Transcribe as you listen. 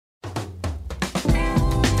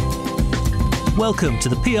Welcome to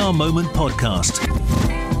the PRmoment podcast.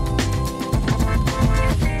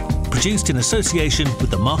 Produced in association with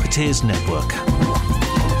the Marketeers Network.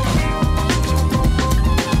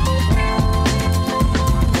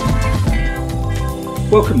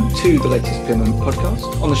 Welcome to the latest PRmoment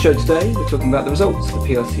podcast. On the show today, we're talking about the results of the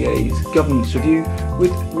PRCA's governance review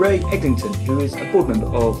with Ray Eglinton, who is a board member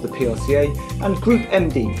of the PRCA and Group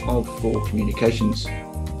MD of 4 Communications.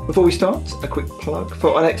 Before we start, a quick plug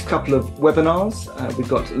for our next couple of webinars. We've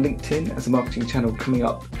got LinkedIn as a marketing channel coming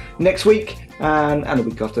up next week, and the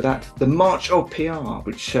week after that, the March of PR,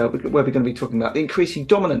 where we're going to be talking about the increasing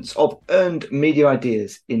dominance of earned media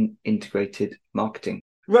ideas in integrated marketing.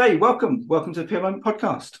 Ray, welcome to the PRmoment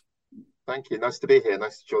podcast. Thank you. Nice to be here.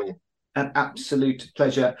 Nice to join you. An absolute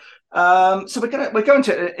pleasure. So we're going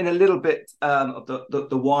to in a little bit of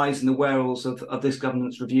the whys and the wherals of this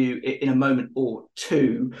governance review in a moment or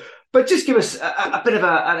two, but just give us a bit of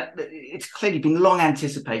it's clearly been long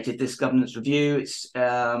anticipated, this governance review. It's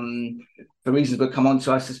for reasons we'll come on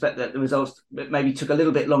to. I suspect that the results maybe took a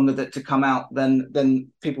little bit longer to come out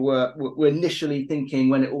than people were initially thinking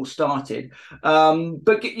when it all started.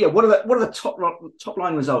 But yeah, what are the top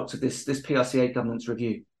line results of this PRCA governance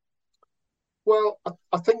review? Well,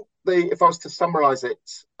 I think if I was to summarise it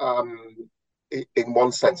in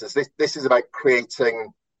one sentence, this is about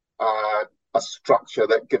creating a structure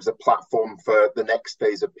that gives a platform for the next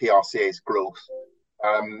phase of PRCA's growth.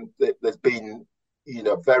 There's been,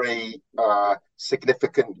 very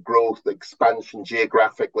significant growth, expansion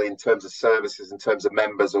geographically in terms of services, in terms of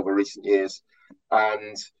members over recent years,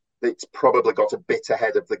 and it's probably got a bit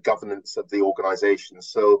ahead of the governance of the organisation.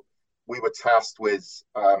 So we were tasked with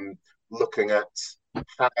looking at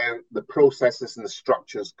how the processes and the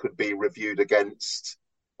structures could be reviewed against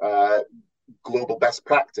global best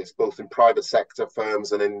practice, both in private sector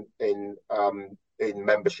firms and in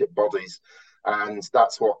membership bodies. And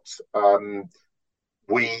that's what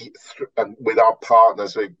with our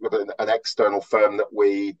partners, with an external firm that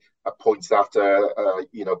we appointed after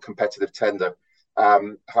competitive tender,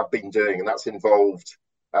 have been doing, and that's involved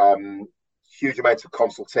huge amounts of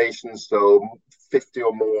consultations, so 50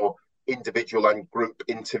 or more individual and group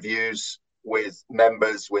interviews with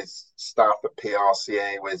members, with staff at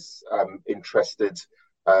PRCA, with interested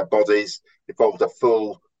bodies. Involved a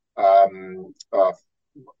full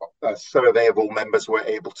survey of all members who were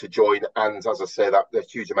able to join, and as I say, that a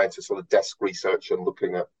huge amount of sort of desk research and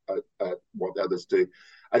looking at what the others do.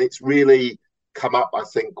 And it's really come up, I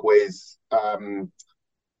think, with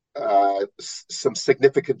some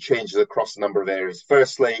significant changes across a number of areas.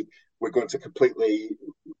 Firstly, we're going to completely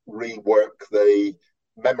rework the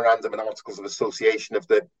memorandum and articles of association of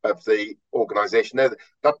the organisation. Now,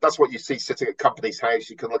 that's what you see sitting at Companies House.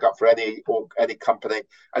 You can look up for any company,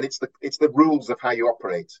 and it's the rules of how you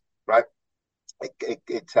operate, right?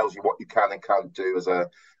 It tells you what you can and can't do as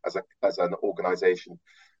an organisation.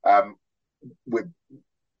 We've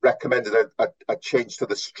recommended a change to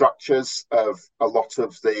the structures of a lot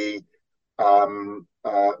of the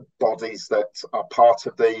bodies that are part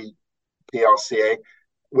of the PRCA,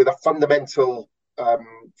 with a fundamental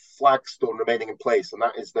flagstone remaining in place, and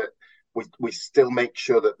that is that we still make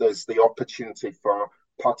sure that there's the opportunity for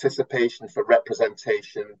participation, for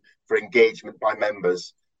representation, for engagement by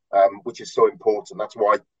members, which is so important. That's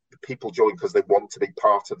why people join, because they want to be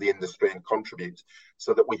part of the industry and contribute,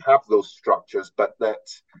 so that we have those structures, but that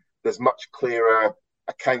there's much clearer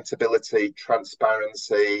accountability,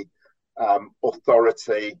 transparency,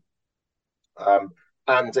 authority,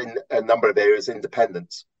 and in a number of areas,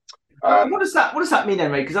 independence. What does that mean,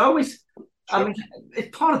 then, Ray? Because I mean,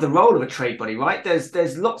 it's part of the role of a trade body, right?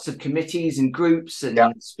 There's lots of committees and groups and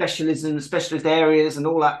specialisms, specialist areas, and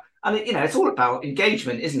all that. And it's all about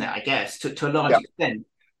engagement, isn't it? I guess to a large extent.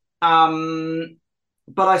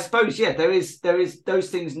 But I suppose, there is those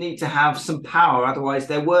things need to have some power, otherwise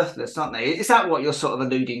they're worthless, aren't they? Is that what you're sort of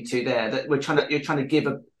alluding to there? That you're trying to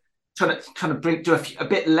do a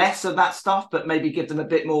bit less of that stuff, but maybe give them a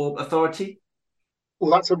bit more authority? Well,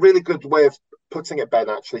 that's a really good way of putting it, Ben,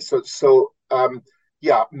 actually. So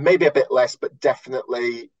maybe a bit less, but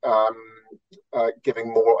definitely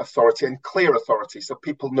giving more authority and clear authority, so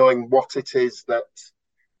people knowing what it is that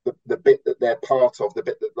the bit that they're part of, the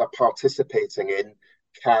bit that they're participating in,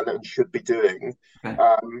 can and should be doing, and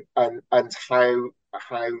how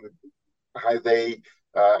they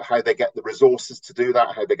get the resources to do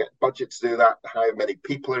that, how they get budget to do that, how many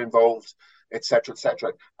people are involved, etc.,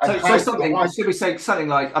 etc. So should we say something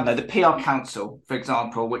like, I don't know, the PR Council, for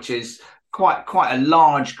example, which is quite a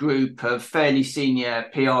large group of fairly senior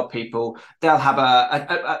PR people, they'll have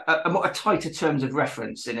a tighter terms of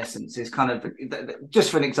reference, in essence, is kind of, just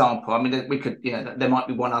for an example. I mean, we could, there might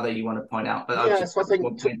be one other you want to point out, but So I think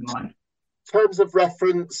what came to mind. Terms of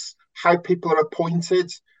reference, how people are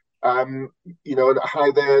appointed, and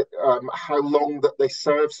how they how long that they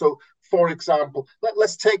serve. So, for example,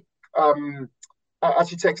 let's take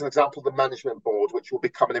as you take an example, the management board, which will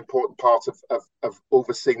become an important part of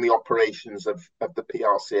overseeing the operations of the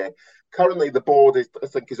PRCA. Currently, the board I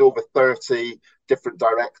think is over 30 different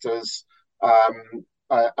directors,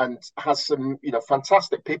 and has some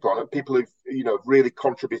fantastic people on it, people who've really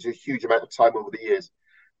contributed a huge amount of time over the years.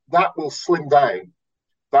 That will slim down.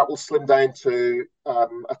 That will slim down to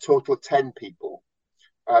a total of 10 people.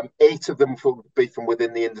 8 of them will be from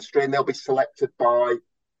within the industry, and they'll be selected by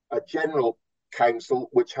a general council,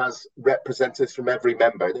 which has representatives from every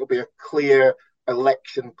member. It'll be a clear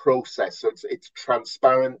election process, so it's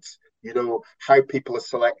transparent. How people are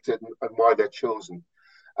selected and why they're chosen.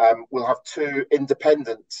 We'll have 2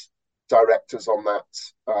 independent directors on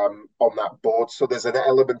that board, so there's an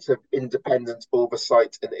element of independent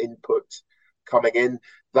oversight and input coming in.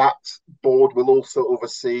 That board will also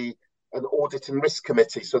oversee an audit and risk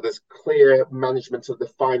committee, so there's clear management of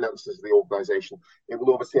the finances of the organisation. It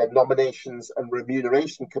will oversee a nominations and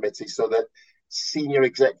remuneration committee, so that senior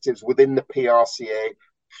executives within the PRCA,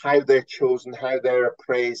 how they're chosen, how they're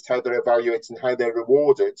appraised, how they're evaluated, and how they're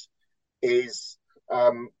rewarded is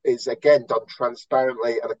again done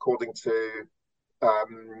transparently and according to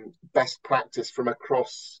best practice from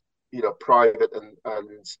across private and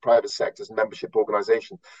private sectors and membership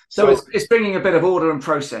organisation. So it's bringing a bit of order and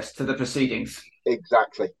process to the proceedings.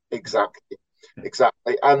 Exactly.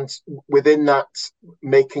 And within that,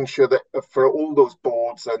 making sure that for all those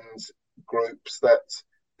boards and groups that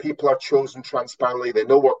people are chosen transparently, they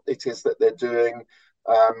know what it is that they're doing,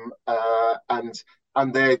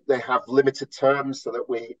 and they have limited terms, so that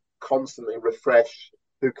we constantly refresh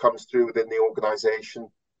who comes through within the organisation.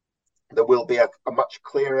 There will be a much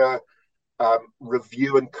clearer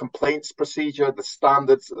review and complaints procedure.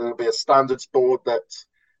 There'll be a standards board that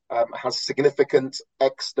has significant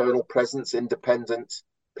external presence, independent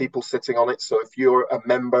people sitting on it. So if you're a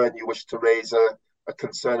member and you wish to raise a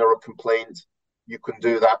concern or a complaint, you can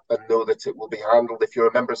do that and know that it will be handled. If you're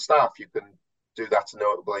a member of staff, you can do that and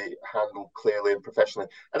know it will be handled clearly and professionally.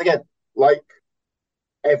 And again, like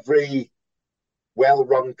every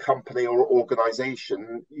well-run company or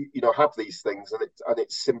organisation, have these things, and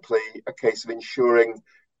it's simply a case of ensuring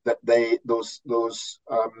that those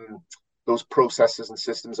processes and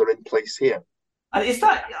systems are in place here. And is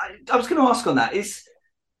that, I was going to ask on that, is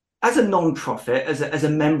as a non-profit, as a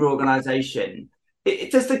member organisation,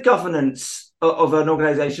 does the governance of an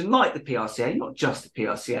organisation like the PRCA, not just the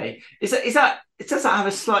PRCA, does that have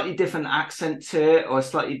a slightly different accent to it, or a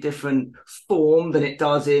slightly different form than it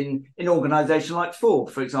does in an organisation like FOR,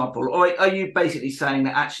 for example? Or are you basically saying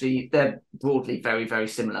that actually they're broadly very, very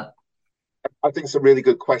similar? I think it's a really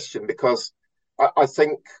good question, because I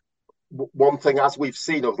think one thing, as we've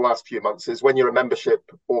seen over the last few months, is when you're a membership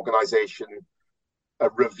organisation, a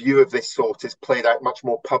review of this sort is played out much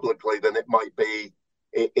more publicly than it might be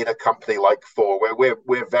in a company like FOR, where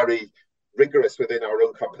we're very rigorous within our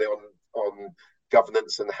own company on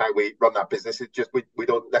governance and how we run that business. It's just we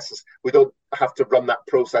don't have to run that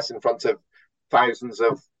process in front of thousands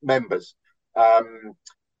of members.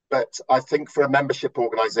 But I think for a membership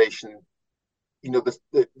organisation, the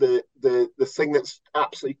thing that's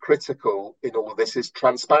absolutely critical in all of this is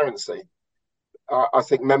transparency. I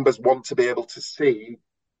think members want to be able to see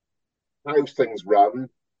how things run,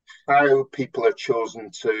 how people are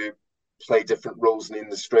chosen to play different roles in the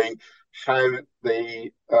industry, how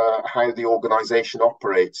the organisation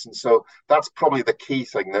operates. And so that's probably the key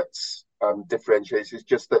thing that's differentiates, is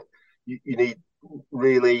just that you need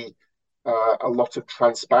really a lot of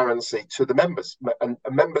transparency to the members. And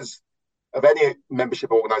members of any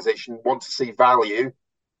membership organisation want to see value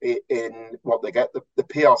in what they get. The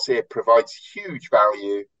PRCA provides huge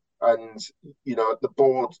value, and at the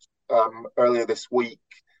board earlier this week,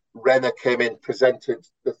 Renner came in, presented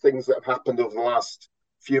the things that have happened over the last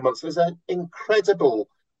few months. There's an incredible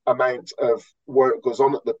amount of work goes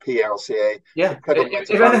on at the PRCA. Yeah, if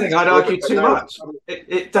anything, I'd argue too much.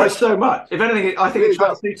 It does so much. If anything, I think it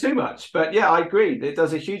tries to do too much. But yeah, I agree. It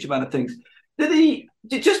does a huge amount of things.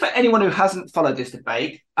 Just for anyone who hasn't followed this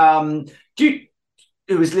debate,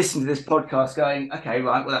 who was listening to this podcast going, okay,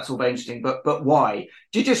 right, well, that's all very interesting, but why?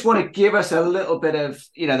 Do you just want to give us a little bit of,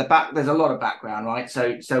 there's a lot of background, right?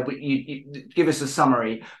 So you give us a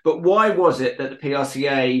summary, but why was it that the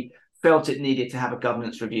PRCA felt it needed to have a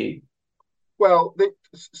governance review? Well,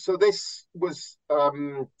 so this was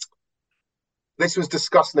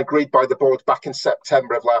discussed and agreed by the board back in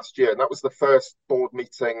September of last year, and that was the first board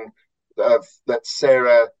meeting that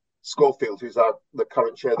Sarah Schofield, who's the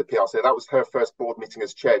current chair of the PRCA, that was her first board meeting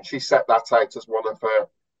as chair, and she set that out as one of her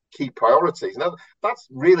key priorities. Now, that's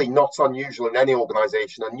really not unusual in any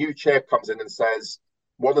organisation. A new chair comes in and says,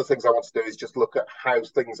 one of the things I want to do is just look at how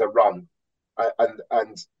things are run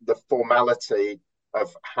and the formality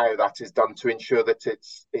of how that is done to ensure that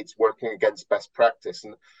it's working against best practice.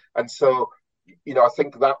 And so, I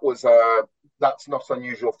think that's not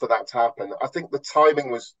unusual for that to happen. I think the timing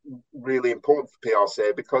was really important for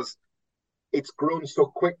PRCA because it's grown so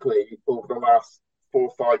quickly over the last 4,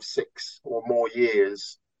 5, 6 or more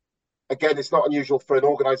years. Again, it's not unusual for an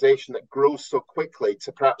organisation that grows so quickly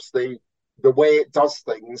to perhaps the way it does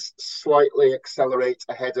things slightly accelerate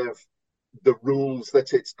ahead of the rules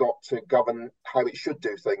that it's got to govern how it should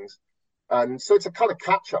do things. And so it's a kind of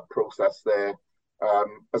catch-up process there,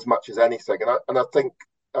 as much as anything. And I think,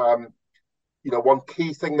 one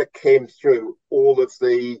key thing that came through all of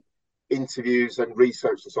the interviews and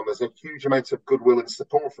research and so on, there's a huge amount of goodwill and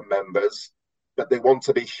support from members, but they want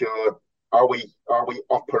to be sure, are we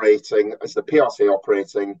operating as the PRCA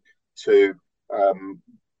operating to,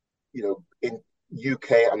 in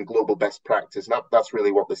UK and global best practice? And that's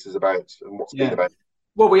really what this is about and what's been about.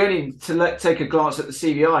 Well, we only need to take a glance at the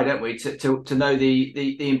CVI, don't we, to know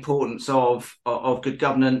the importance of good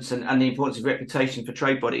governance and the importance of reputation for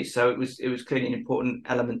trade bodies. So it was clearly an important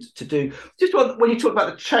element to do. Just when you talk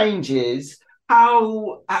about the changes,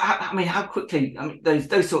 how quickly?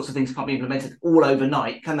 Those sorts of things can't be implemented all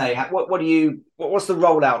overnight, can they? What's the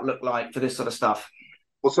rollout look like for this sort of stuff?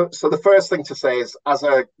 Well, so the first thing to say is, as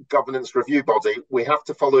a governance review body, we have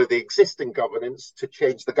to follow the existing governance to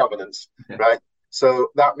change the governance, right? So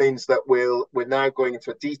that means that we're now going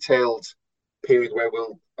into a detailed period where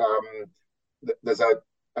there's an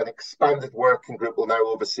expanded working group will now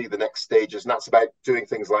oversee the next stages, and that's about doing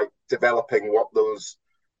things like developing what those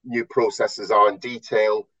new processes are in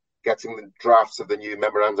detail, getting the drafts of the new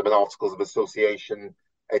memorandum and articles of association,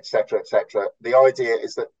 etc., etc. The idea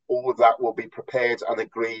is that all of that will be prepared and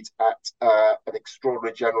agreed at an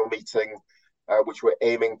extraordinary general meeting, which we're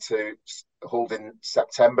aiming to hold in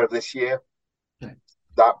September of this year. Okay.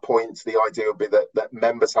 That point, the idea would be that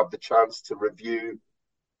members have the chance to review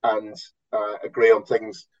and agree on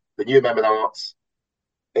things, the new memorandums,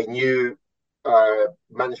 a new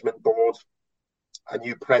management board, a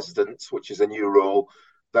new president, which is a new role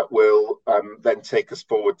that will then take us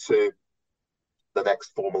forward to the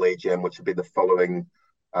next formal AGM, which will be the following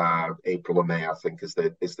April or May, I think, is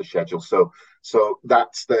the schedule. So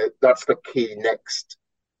that's the key next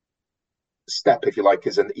step, if you like,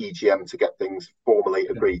 is an EGM to get things formally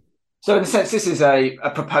agreed. So in a sense, this is a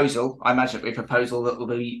proposal. I imagine it'll be a proposal that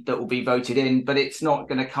will be voted in, but it's not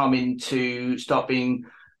going to come into start being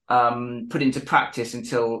put into practice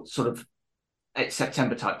until sort of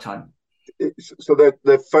September type time. So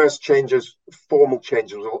the first changes, formal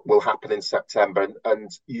changes, will happen in September, and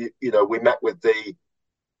we met with the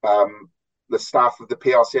staff of the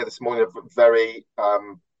PRCA this morning, a very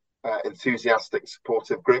enthusiastic,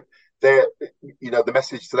 supportive group. The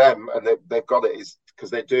message to them, and they've got it, is because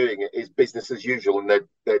they're doing it, is business as usual, and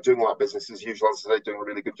they're doing like business as usual. As they're doing a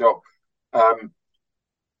really good job.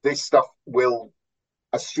 This stuff will,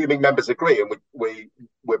 assuming members agree, and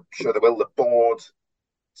we're sure they will. The board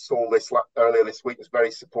saw this earlier this week, was very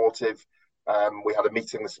supportive. We had a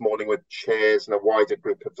meeting this morning with chairs and a wider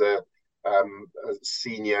group of the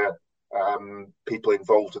senior people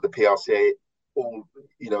involved with the PRCA. All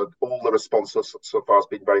the response so far has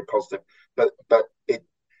been very positive, but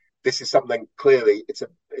this is something, clearly it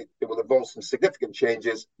will involve some significant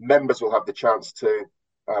changes. Members will have the chance to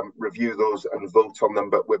review those and vote on them,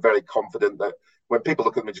 but we're very confident that when people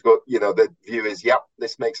look at them, the view is,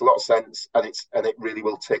 this makes a lot of sense, and it really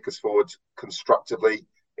will take us forward constructively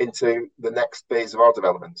into the next phase of our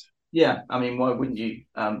development. Yeah, I mean, why wouldn't you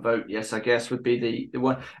vote yes? I guess would be the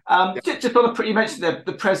one. Just on you mentioned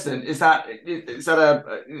the president. Is that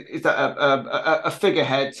a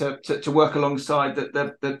figurehead to work alongside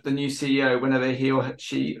the new CEO whenever he or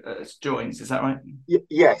she joins? Is that right?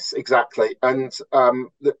 Yes, exactly. And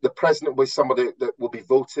the president will be somebody that will be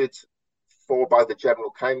voted for by the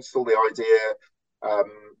General Council. The idea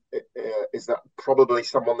is that probably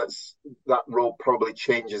someone that role probably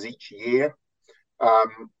changes each year.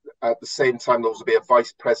 At the same time, there will be a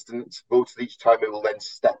vice president voted each time. It will then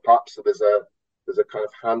step up. So there's a kind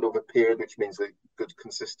of handover period, which means a good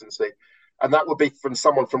consistency. And that would be from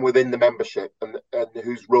someone from within the membership and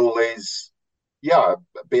whose role is, be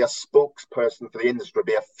a spokesperson for the industry,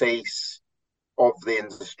 be a face of the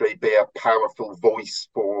industry, be a powerful voice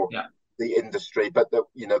for the industry, but that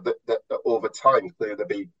over time clearly there'll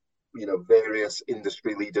be various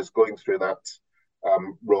industry leaders going through that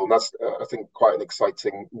role. And that's I think quite an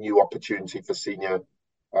exciting new opportunity for senior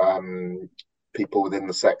people within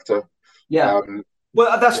the sector.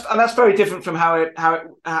 Well, that's very different from how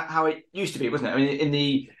it used to be, wasn't it? I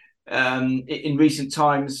mean, in recent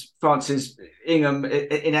times, Francis Ingham,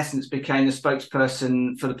 in essence, became the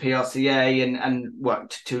spokesperson for the PRCA and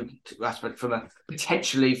worked to aspect from a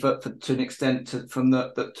potentially to an extent to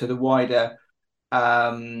the wider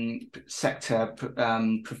sector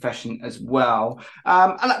profession as well.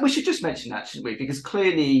 And we should just mention that, shouldn't we? Because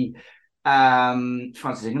clearly,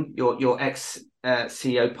 Francis Ingham, your ex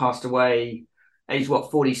CEO, passed away, aged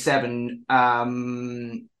 47,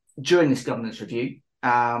 during this governance review.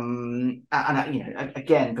 And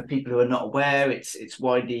again, for people who are not aware, it's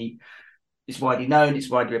widely known, it's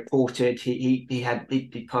widely reported. He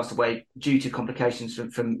passed away due to complications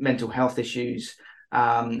from mental health issues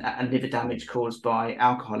and liver damage caused by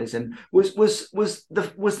alcoholism. Was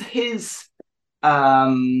his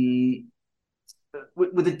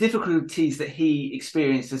with the difficulties that he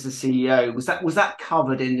experienced as a CEO, was that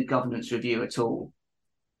covered in the governance review at all?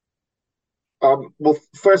 Well,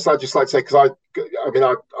 first, I'd just like to say, because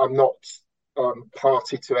I'm not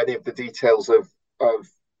party to any of the details of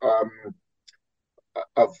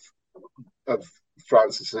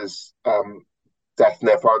Francis's death, and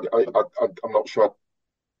therefore I'm not sure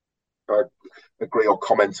I agree or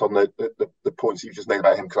comment on the points you just made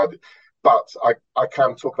about him. But I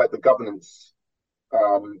can talk about the governance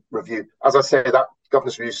review. As I say, that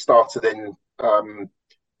governance review started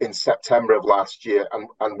in September of last year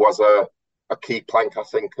and was a key plank, I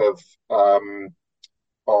think, of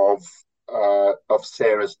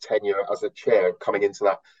Sarah's tenure as a chair coming into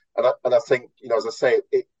that. And I think, as I say,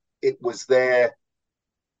 it was there.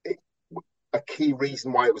 A key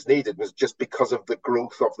reason why it was needed was just because of the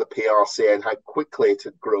growth of the PRCA and how quickly it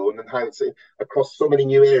had grown, and how it's across so many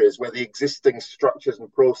new areas where the existing structures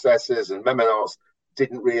and processes and memoirs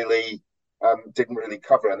didn't really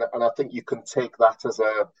cover. And I think you can take that as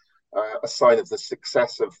a sign of the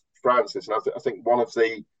success of Francis. And I think one of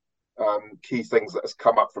the key things that has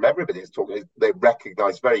come up from everybody who's talking is they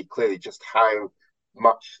recognise very clearly just how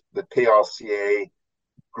much the PRCA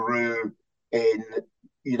grew in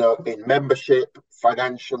membership,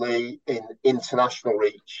 financially, in international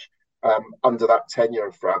reach under that tenure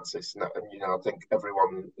of Francis. And I think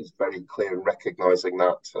everyone is very clear in recognising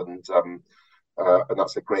that, and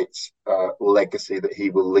that's a great legacy that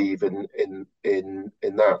he will leave in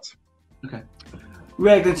that. Okay.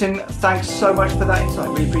 Ray Eglinton, thanks so much for that insight.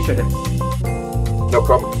 Really appreciate it. No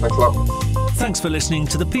problem. Thanks a lot. Thanks for listening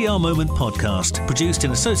to the PR Moment podcast, produced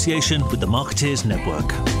in association with the Marketeers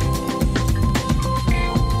Network.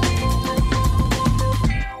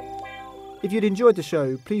 If you'd enjoyed the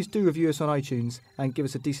show, please do review us on iTunes and give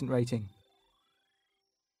us a decent rating.